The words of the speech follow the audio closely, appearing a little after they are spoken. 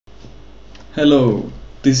Hello,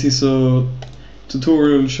 this is a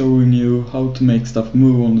tutorial showing you how to make stuff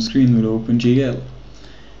move on the screen with OpenGL.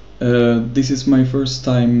 This is my first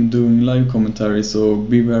time doing live commentary, so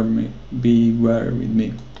beware with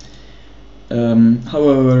me.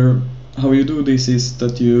 However, how you do this is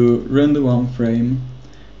that you render one frame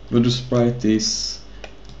where the sprite is,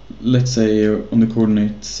 let's say, on the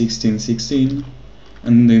coordinate 16, 16,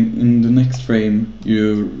 and then in the next frame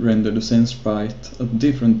you render the same sprite at a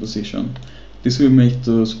different position. This will make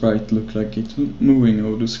the sprite look like it's moving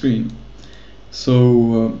over the screen.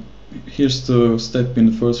 So here's the step in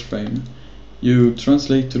the first frame. You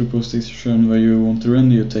translate to the position where you want to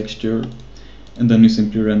render your texture, and then you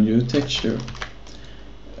simply render your texture.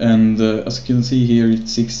 And as you can see here,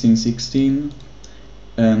 it's 16, 16,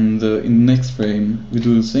 and in the next frame we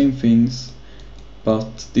do the same things,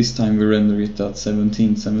 but this time we render it at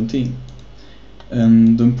 17, 17.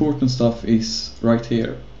 And the important stuff is right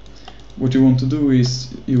here. What you want to do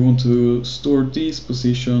is you want to store these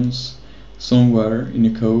positions somewhere in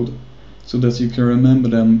your code so that you can remember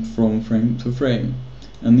them from frame to frame,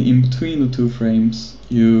 and in between the two frames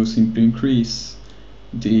you simply increase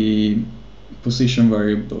the position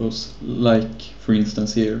variables, like for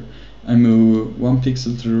instance here I move 1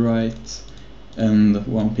 pixel to the right and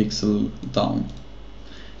 1 pixel down.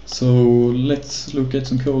 So let's look at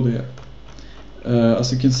some code here.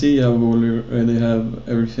 As you can see, I already have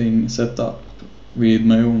everything set up with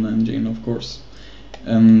my own engine, of course,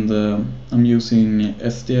 and I'm using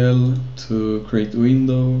STL to create a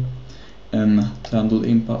window and to handle the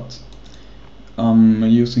input. I'm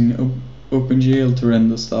using OpenGL to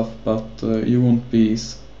render stuff, but you won't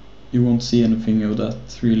see anything of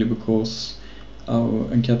that really, because I've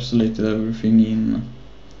encapsulated everything in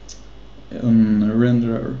a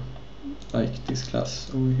renderer like this class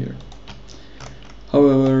over here.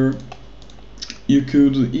 However, you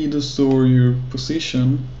could either store your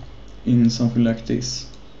position in something like this,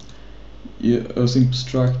 a simple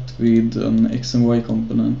struct with an x and y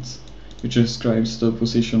component which describes the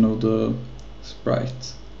position of the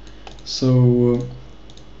sprite. So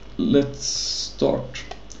let's start.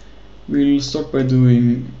 We'll start by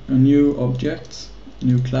doing a new object,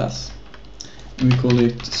 new class, and we call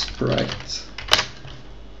it sprite,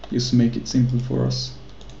 just to make it simple for us.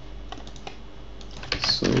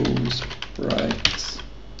 So sprite,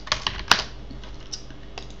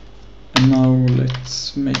 and now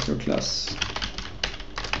let's make our class.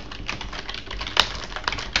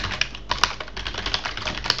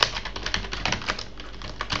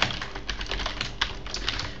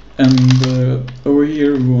 And over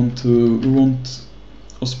here we want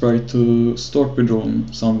a sprite to start be drawn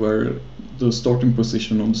somewhere, the starting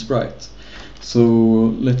position of the sprite.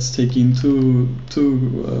 So let's take in two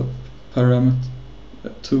parameters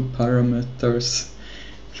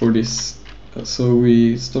for this. So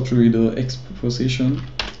we start with the x position,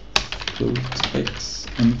 float x,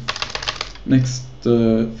 and next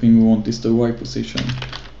thing we want is the y position,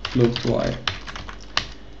 float y.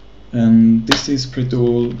 And this is pretty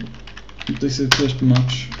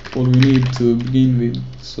much all we need to begin with.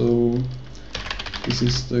 So this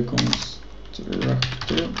is the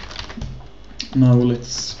constructor. Now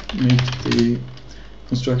let's make the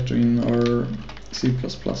constructor in our C++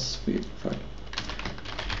 file.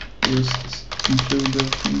 Just include the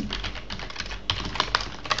thing.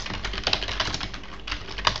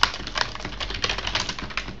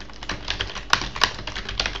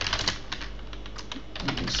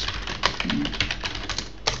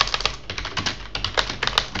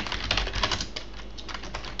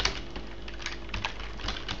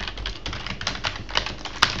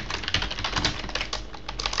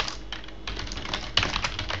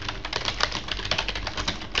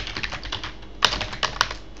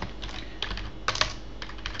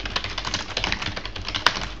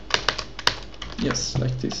 Yes,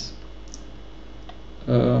 like this.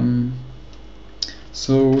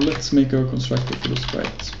 So let's make our constructor for the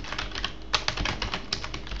sprite.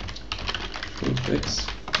 Float x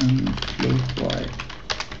and float y.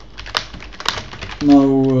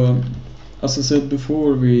 Now, as I said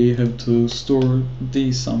before, we have to store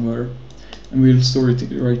these somewhere, and we'll store it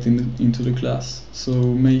right into the class.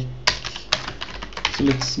 So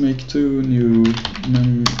let's make two new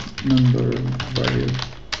member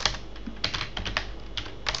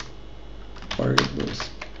variables,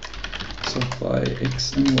 so by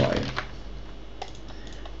x and y.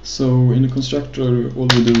 So in the constructor all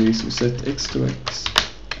we do is we set x to x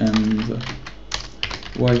and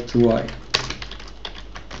y to y.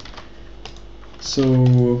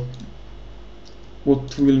 So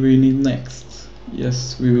what will we need next?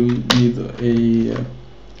 Yes, we will need a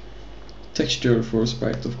texture for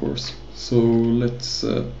sprite, of course. So let's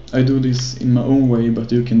I do this in my own way,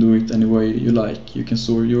 but you can do it any way you like. You can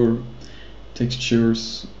store your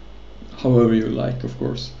textures however you like, of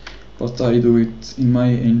course, but I do it in my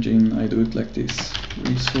engine. I do it like this: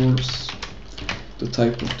 resource, the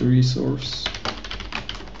type of the resource,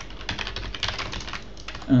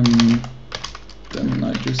 and then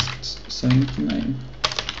I just assign it a name,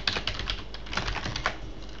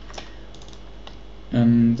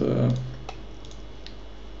 and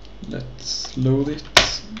let's load it.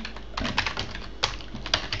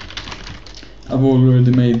 I've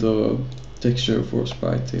already made a texture for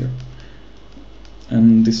sprite here,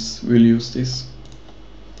 and this will use this.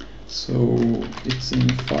 So it's in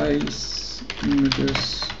files,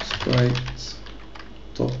 images, sprite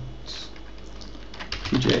dot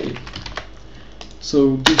pj.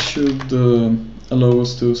 So this should allow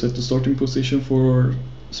us to set the starting position for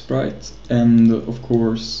sprite, and of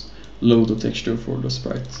course load the texture for the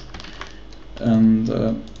sprite. And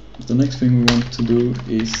the next thing we want to do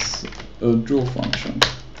is a draw function,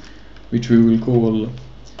 which we will call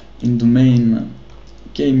in the main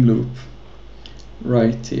game loop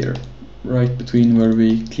right here, right between where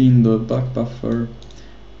we clean the back buffer,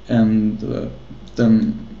 and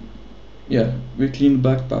then we clean the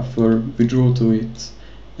back buffer, we draw to it,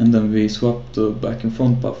 and then we swap the back and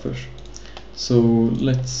front buffers. So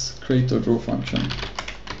let's create a draw function,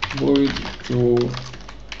 void draw,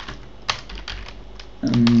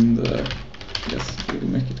 and yes, we'll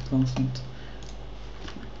make it constant.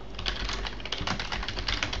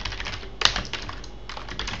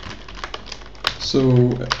 So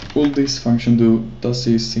all this function does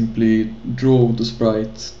is simply draw the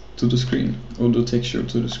sprite to the screen, or the texture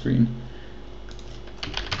to the screen.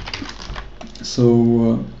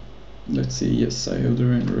 So let's see, yes, I have the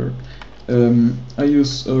renderer. I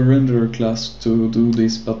use a renderer class to do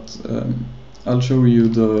this, but I'll show you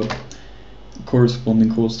the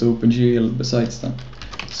corresponding calls to OpenGL besides that.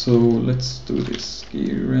 So let's do this.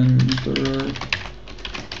 Renderer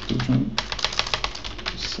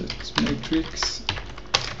set matrix,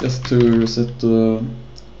 just to reset the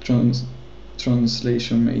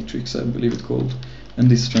translation matrix, I believe it's called, and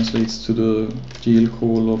this translates to the GL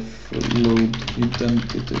call of load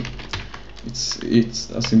identity.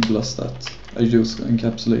 It's as simple as that. I just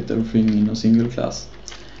encapsulate everything in a single class.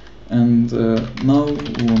 And now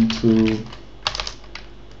we want to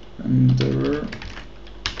renderer,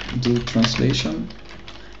 do translation,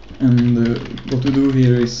 and what we do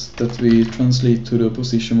here is that we translate to the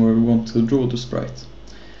position where we want to draw the sprite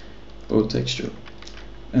or texture,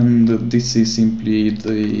 and this is simply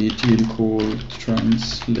the GL call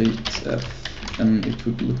translate f, and it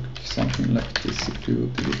would look something like this if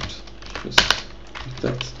you did it just like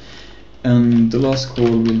that. And the last call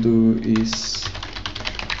we'll do is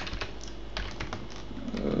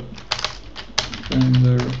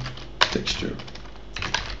render texture.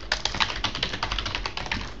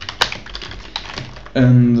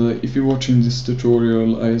 And if you're watching this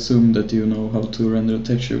tutorial, I assume that you know how to render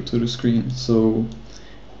texture to the screen. So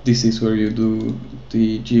this is where you do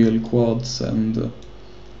the GL quads, and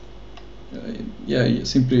you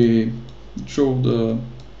simply draw the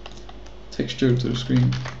texture to the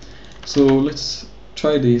screen. So let's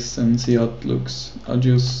try this and see how it looks. I'll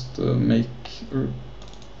just make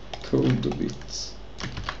code a bit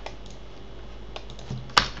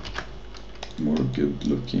more good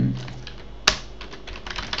looking.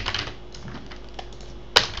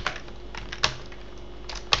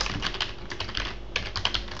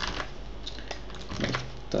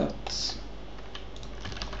 That,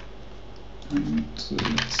 and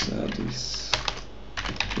let's add this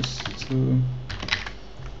just so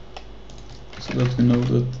that we know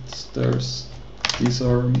that these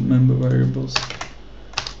are member variables.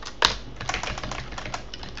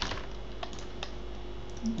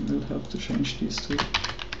 We'll have to change these too.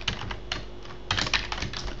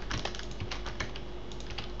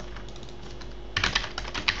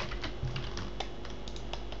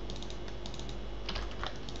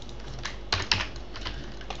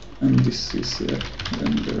 And this is a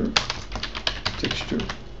render texture.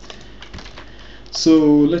 So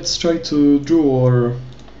let's try to draw our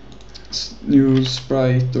new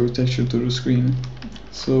sprite or texture to the screen.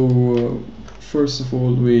 So first of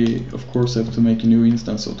all, we of course have to make a new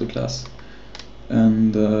instance of the class,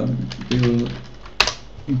 and we'll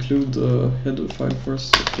include the header file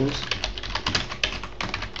first, of course.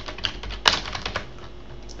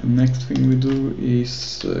 And next thing we do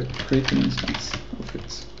is create an instance of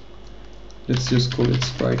it. Let's just call it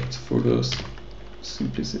sprite for the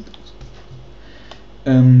simplicity.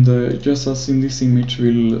 And just as in this image,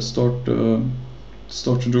 we'll start to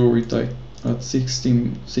draw it. I at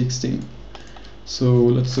 1616. So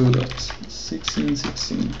let's do that,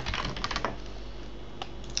 1616,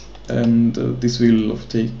 and this will of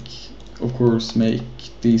course make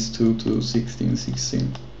these two to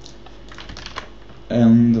 1616.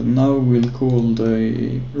 And now we'll call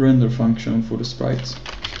the render function for the sprite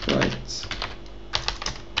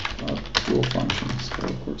draw functions,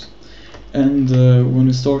 of course. And when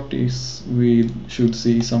we start this, we should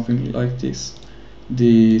see something like this: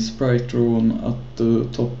 the sprite drawn at the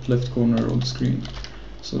top left corner of the screen.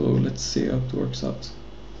 So let's see how it works out.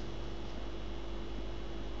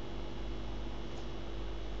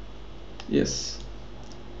 Yes,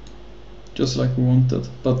 just like we wanted,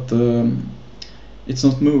 but it's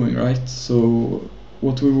not moving, right? So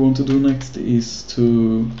what we want to do next is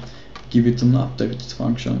to give it an update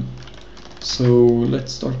function. So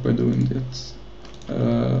let's start by doing that.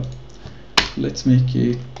 Let's make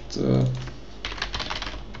it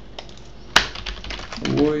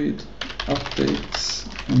void updates,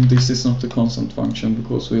 and this is not a constant function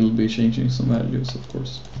because we'll be changing some values, of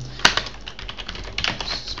course.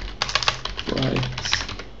 Right.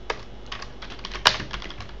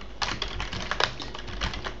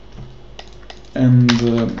 And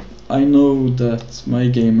I know that my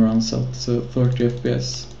game runs at 30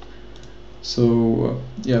 FPS, so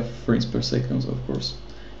yeah, frames per second, of course.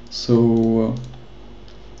 So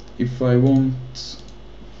if we want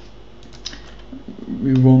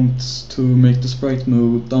to make the sprite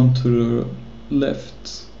move down to the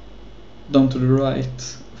left, down to the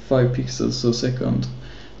right 5 pixels a second.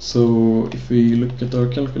 So if we look at our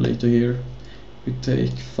calculator here, we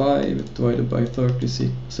take 5 divided by 30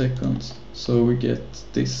 seconds, so we get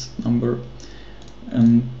this number,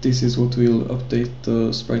 and this is what we'll update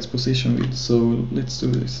the sprite's position with. So let's do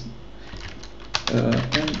this.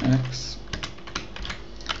 Nx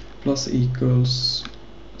plus equals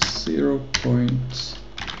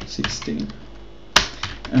 0.16,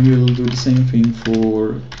 and we'll do the same thing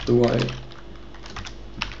for the y.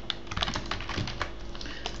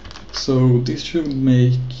 So this should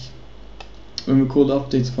make, when we call the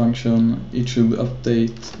update function, it should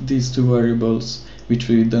update these two variables, which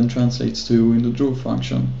we then translate to in the draw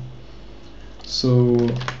function. So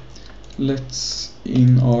let's,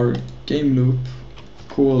 in our game loop,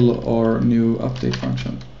 call our new update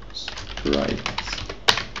function sprite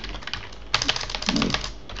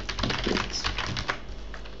update.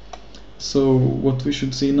 So what we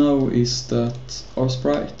should see now is that our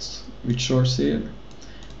sprites, which are here,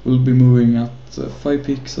 will be moving at 5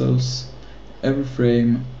 pixels every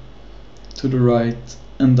frame to the right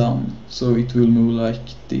and down, so it will move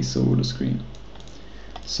like this over the screen.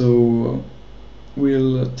 So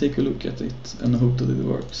we'll take a look at it and hope that it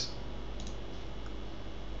works.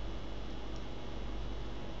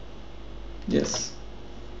 Yes,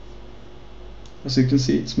 as you can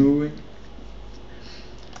see, it's moving,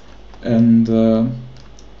 and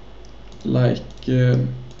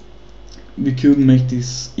we could make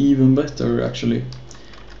this even better actually.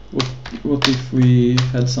 What if we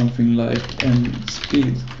had something like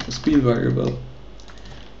speed, a speed variable,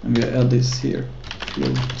 and we add this here,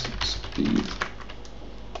 float speed.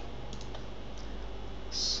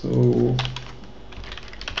 So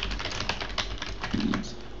speed.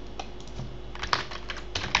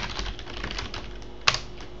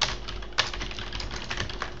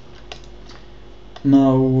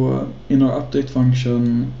 Now in our update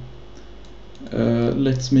function,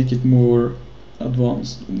 let's make it more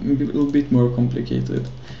advanced, a little bit more complicated.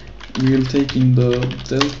 We'll take in the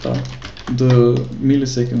delta, the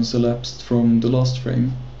milliseconds elapsed from the last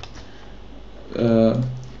frame,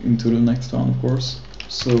 into the next one, of course.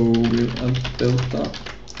 So we'll add delta.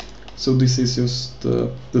 So this is just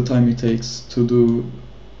the time it takes to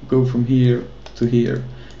go from here to here,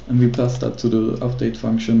 and we pass that to the update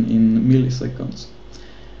function in milliseconds.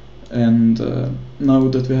 And now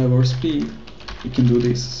that we have our speed, we can do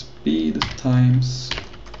this: speed times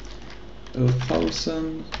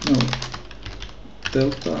 1000, no,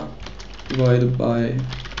 delta divided by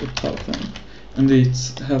 1000, and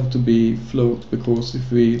it have to be float, because if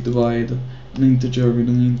we divide an integer with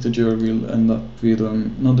an integer, we'll end up with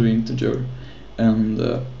another integer, and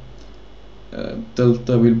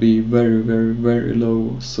delta will be very, very, very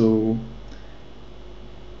low. So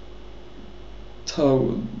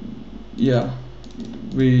yeah,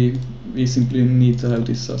 we simply need to have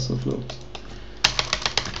this as a float.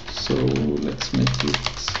 So let's make it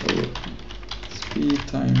speed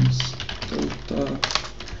times delta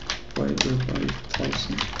divided by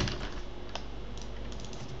 1000.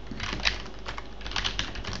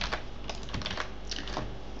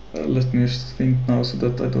 Let me just think now so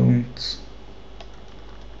that I don't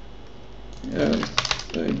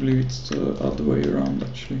believe it's the other way around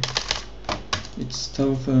actually. It's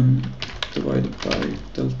 1000 divided by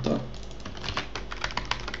delta.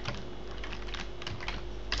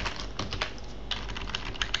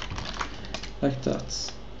 Like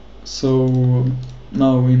that. So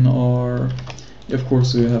now in our, of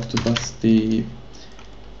course we have to pass the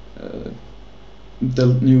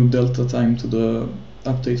new delta time to the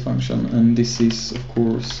update function, and this is of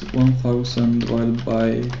course 1000 divided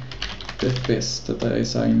by the FPS that I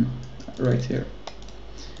assign right here.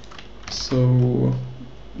 So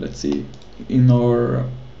let's see, in our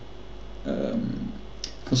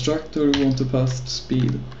constructor we want to pass the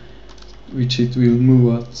speed which it will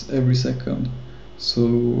move at every second.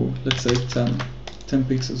 So let's say 10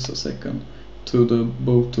 pixels a second to the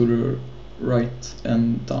both to the right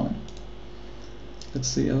and down. Let's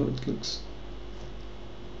see how it looks.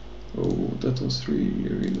 Oh, that was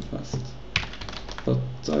really fast. But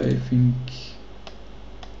I think,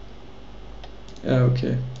 yeah,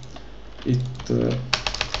 okay, it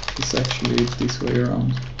is actually this way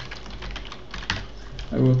around.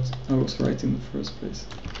 I was right in the first place.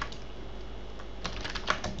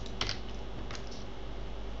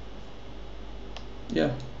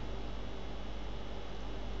 Yeah,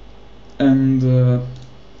 and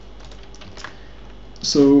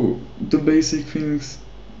so the basic things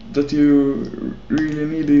that you really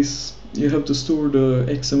need is you have to store the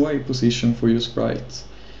X and Y position for your sprite,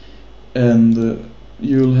 and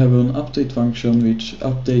you'll have an update function which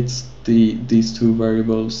updates these two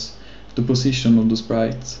variables, the position of the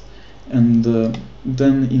sprite, and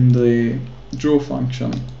then in the draw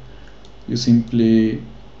function you simply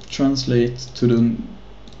translate to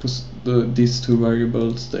these two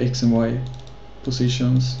variables, the X and Y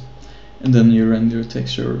positions, and then you render your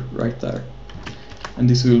texture right there, and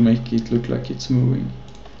this will make it look like it's moving.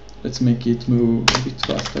 Let's make it move a bit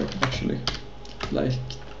faster actually, like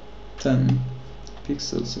 10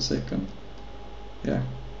 pixels a second. Yeah.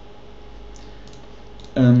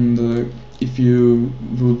 And if you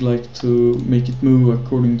would like to make it move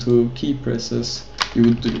according to key presses, you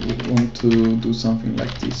would want to do something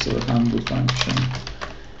like this, so a handle function.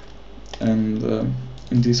 And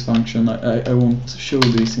in this function, I won't show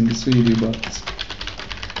this in this video, but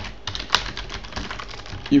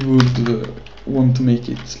you would want to make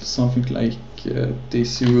it something like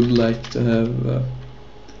this. You would like to have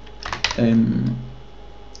an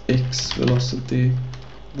X velocity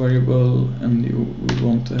variable, and you would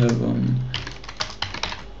want to have an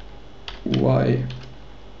Y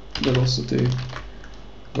velocity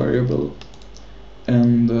variable,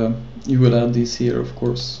 and you will add this here of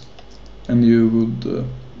course, and you would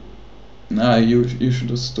you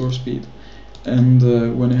should store speed, and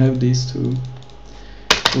when you have these two,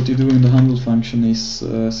 what you do in the handle function is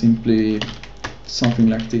simply something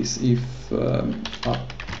like this. If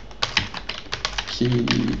up key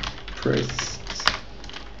pressed,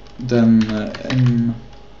 then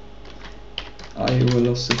I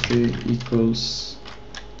velocity equals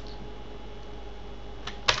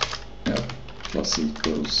plus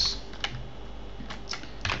equals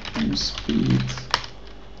speed,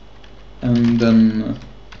 and then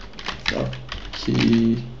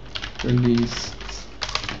key released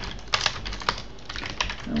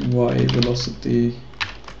and y velocity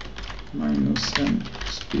minus m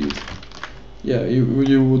speed. Yeah, you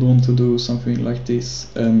would want to do something like this,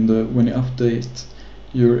 and when you update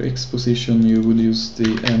your x position, you will use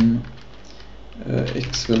the m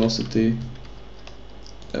x velocity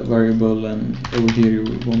variable, and over here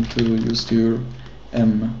you want to use your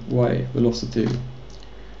m y velocity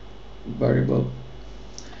variable.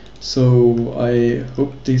 So I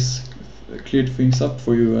hope this cleared things up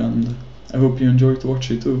for you, and I hope you enjoyed to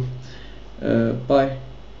watch it too. Bye.